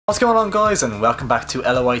What's going on, guys, and welcome back to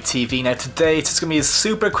LOI TV. Now today it's just going to be a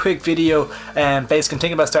super quick video basically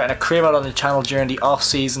thinking about starting a career mode on the channel during the off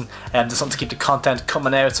season and just something to keep the content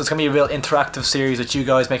coming out. So it's going to be a real interactive series with you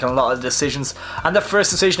guys making a lot of decisions, and the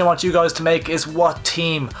first decision I want you guys to make is what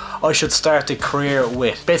team I should start the career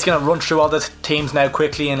with. Basically going to run through all the teams now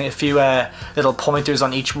quickly and a few little pointers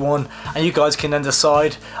on each one, and you guys can then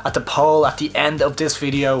decide at the poll at the end of this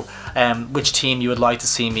video which team you would like to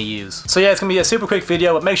see me use. So yeah, it's going to be a super quick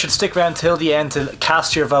video, but make sure to stick around till the end to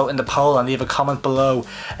cast your vote in the poll and leave a comment below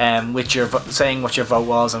with your saying what your vote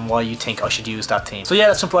was and why you think I should use that team. So yeah,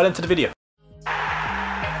 let's jump right into the video.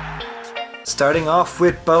 Starting off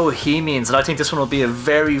with Bohemians, and I think this one will be a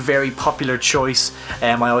very popular choice.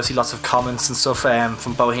 I always see lots of comments and stuff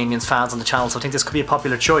from Bohemians fans on the channel, so I think this could be a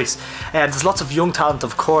popular choice. There's lots of young talent,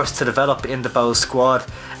 of course, to develop in the Bows squad.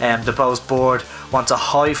 The Bows board wants a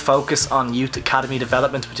high focus on youth academy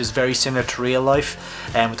development, which is very similar to real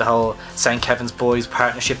life, with the whole St. Kevin's Boys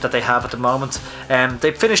partnership that they have at the moment.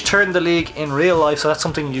 They finished third in the league in real life, so that's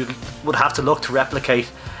something you would have to look to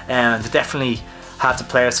replicate, and they definitely have the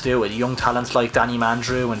players to do it with young talents like Danny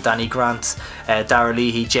Mandrew and Danny Grant, Darragh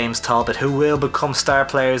Leahy, James Talbot, who will become star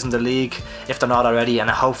players in the league if they're not already, and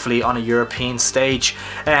hopefully on a European stage.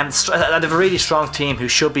 And they have a really strong team who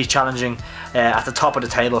should be challenging at the top of the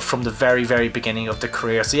table from the very beginning of their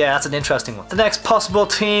career. So yeah, that's an interesting one. The next possible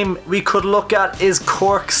team we could look at is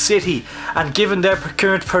Cork City, and given their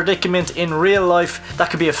current predicament in real life,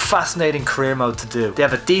 that could be a fascinating career mode to do. They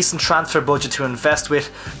have a decent transfer budget to invest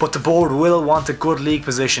with, but the board will want a good league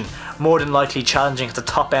position, more than likely challenging at the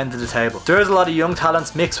top end of the table. There is a lot of young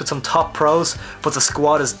talents mixed with some top pros, but the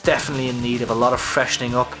squad is definitely in need of a lot of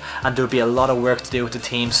freshening up, and there will be a lot of work to do with the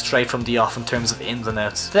team straight from the off in terms of ins and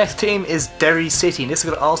outs. The next team is Derry City, and this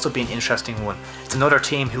could also be an interesting one. It's another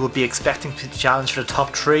team who will be expecting to challenge for the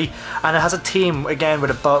top three, and it has a team again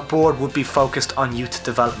where the board would be focused on youth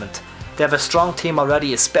development. They have a strong team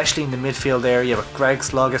already, especially in the midfield area with Greg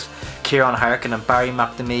Sloggett, Kieran Harkin and Barry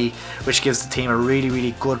McNamee, which gives the team a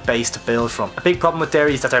really good base to build from. A big problem with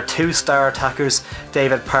Derry is that their two star attackers,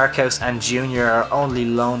 David Parkhouse and Junior, are only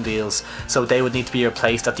loan deals, so they would need to be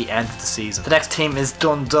replaced at the end of the season. The next team is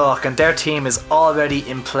Dundalk, and their team is already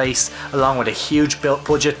in place along with a huge built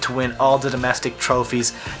budget to win all the domestic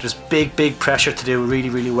trophies. There's big pressure to do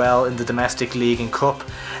really well in the domestic league and cup.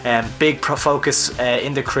 Big focus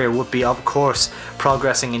in the career would be, of course,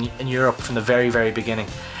 progressing in Europe from the very beginning.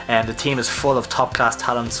 The team is full of top class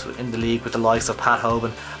talents in the league with the likes of Pat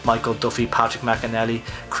Hoban, Michael Duffy, Patrick McAnally,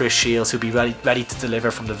 Chris Shields, who'll be ready to deliver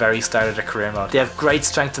from the very start of their career mode. They have great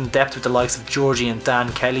strength and depth with the likes of Georgie and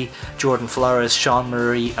Dan Kelly, Jordan Flores, Sean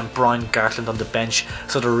Murray and Brian Gartland on the bench,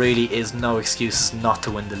 so there really is no excuses not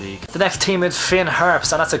to win the league. The next team is Finn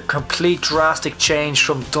Harps, and that's a complete drastic change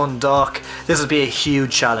from Dundalk. This will be a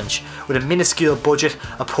huge challenge. With a minuscule budget,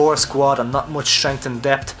 a poor squad and not much strength and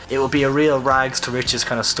depth, it will be a real rags to riches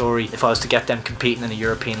kind of story if I was to get them competing in a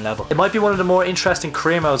European level. It might be one of the more interesting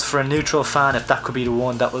career modes for a neutral fan if that could be the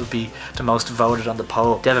one that will be the most voted on the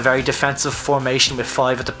poll. They have a very defensive formation with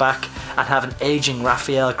 5 at the back and have an aging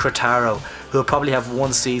Rafael Crotaro, who will probably have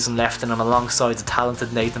one season left in him alongside the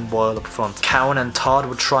talented Nathan Boyle up front. Cowan and Todd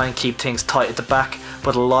would try and keep things tight at the back,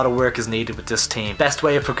 but a lot of work is needed with this team. Best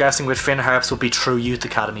way of progressing with Finn Harps will be through youth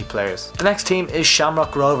academy players. The next team is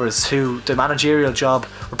Shamrock Rovers, who the managerial job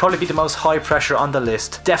will probably be the most high pressure on the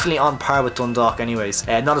list. Definitely on par with Dundalk anyways.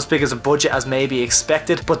 Not as big as a budget as maybe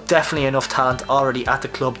expected, but definitely enough talent already at the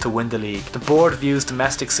club to win the league. The board views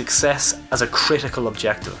domestic success as a critical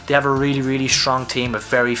objective. They have a really strong team with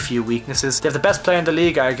very few weaknesses. They have the best player in the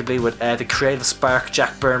league arguably with the creative spark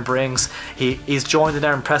Jack Byrne brings. He's joined in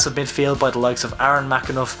their impressive midfield by the likes of Aaron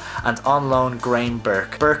McAnuff and on loan Graham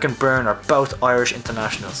Burke. Burke and Byrne are both Irish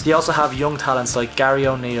internationals. They also have young talents like Gary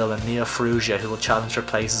O'Neill and Neil Ferrugia who will challenge their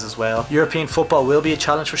places as well. European football will be a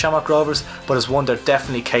challenge for Shamrock Rovers, but is one they're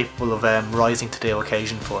definitely capable of rising to the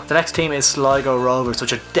occasion for. The next team is Sligo Rovers,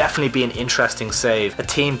 which would definitely be an interesting save. A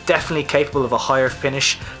team definitely capable of a higher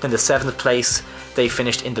finish than the 7th place they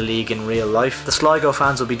finished in the league in real life. The Sligo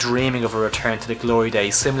fans will be dreaming of a return to the glory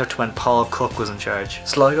days, similar to when Paul Cook was in charge.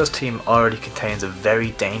 Sligo's team already contains a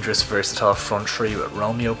very dangerous versatile front three with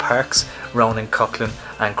Romeo Parks, Ronan Coughlin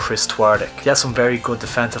and Chris Twardek. He has some very good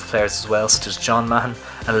defensive players as well, such as John Mahon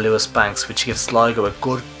and Lewis Banks, which gives Sligo a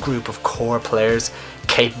good group of core players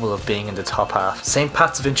capable of being in the top half. St.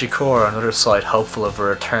 Pat's Vinchicore are another side hopeful of a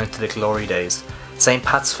return to the glory days. St.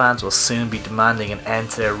 Pat's fans will soon be demanding an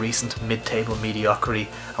end to their recent mid-table mediocrity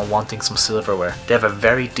and wanting some silverware. They have a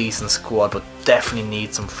very decent squad but definitely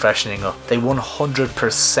need some freshening up. They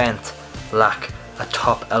 100% lack a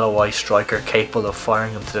top LOI striker capable of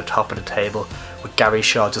firing them to the top of the table with Gary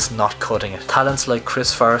Shaw just not cutting it. Talents like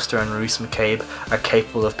Chris Forrester and Rhys McCabe are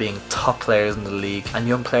capable of being top players in the league, and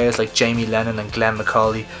young players like Jamie Lennon and Glenn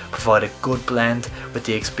McCauley provide a good blend with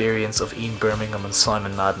the experience of Ian Birmingham and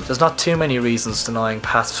Simon Madden. There's not too many reasons denying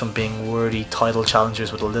Pats from being worthy title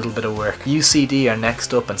challengers with a little bit of work. UCD are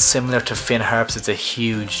next up, and similar to Finn Harps, it's a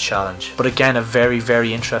huge challenge, but again a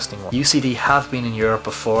very interesting one. UCD have been in Europe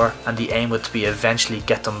before, and the aim would be eventually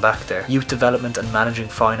get them back there. Youth development and managing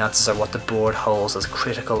finances are what the board holds as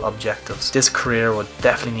critical objectives. This career would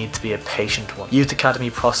definitely need to be a patient one. Youth academy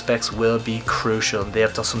prospects will be crucial, and they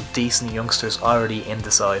have done some decent youngsters already in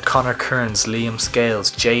the side. Connor Kearns, Liam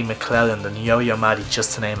Scales, Jay McClelland and Yo-Yo Maddie,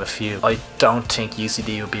 just to name a few. I don't think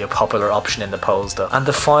UCD would be a popular option in the polls though. And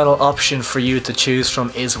the final option for you to choose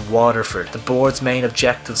from is Waterford. The board's main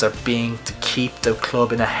objectives are being to keep the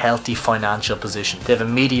club in a healthy financial position. They have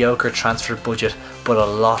a mediocre transfer budget, but a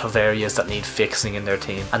lot of areas that need fixing in their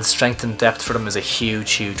team, and strength and depth for them is a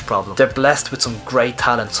huge problem. They're blessed with some great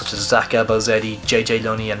talent such as Zach Elbozetti, JJ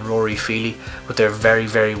Lunny and Rory Feely, but they're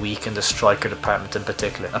very weak in the striker department in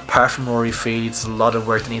particular. Apart from Rory Feely, there's a lot of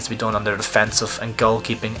work that needs to be done on their defensive and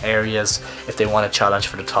goalkeeping areas if they want to challenge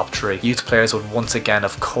for the top 3. Youth players would once again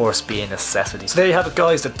of course be a necessity. So there you have it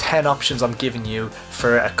guys, the 10 options I'm giving you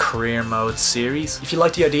for a career mode series. If you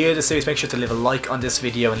like the idea of the series, make sure to leave a like on this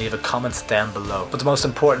video and leave a comment down below. But the most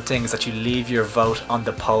important thing is that you leave your vote on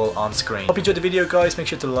the poll on screen. Hope you enjoyed the video guys, make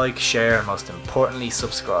sure to like, share and most importantly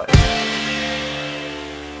subscribe.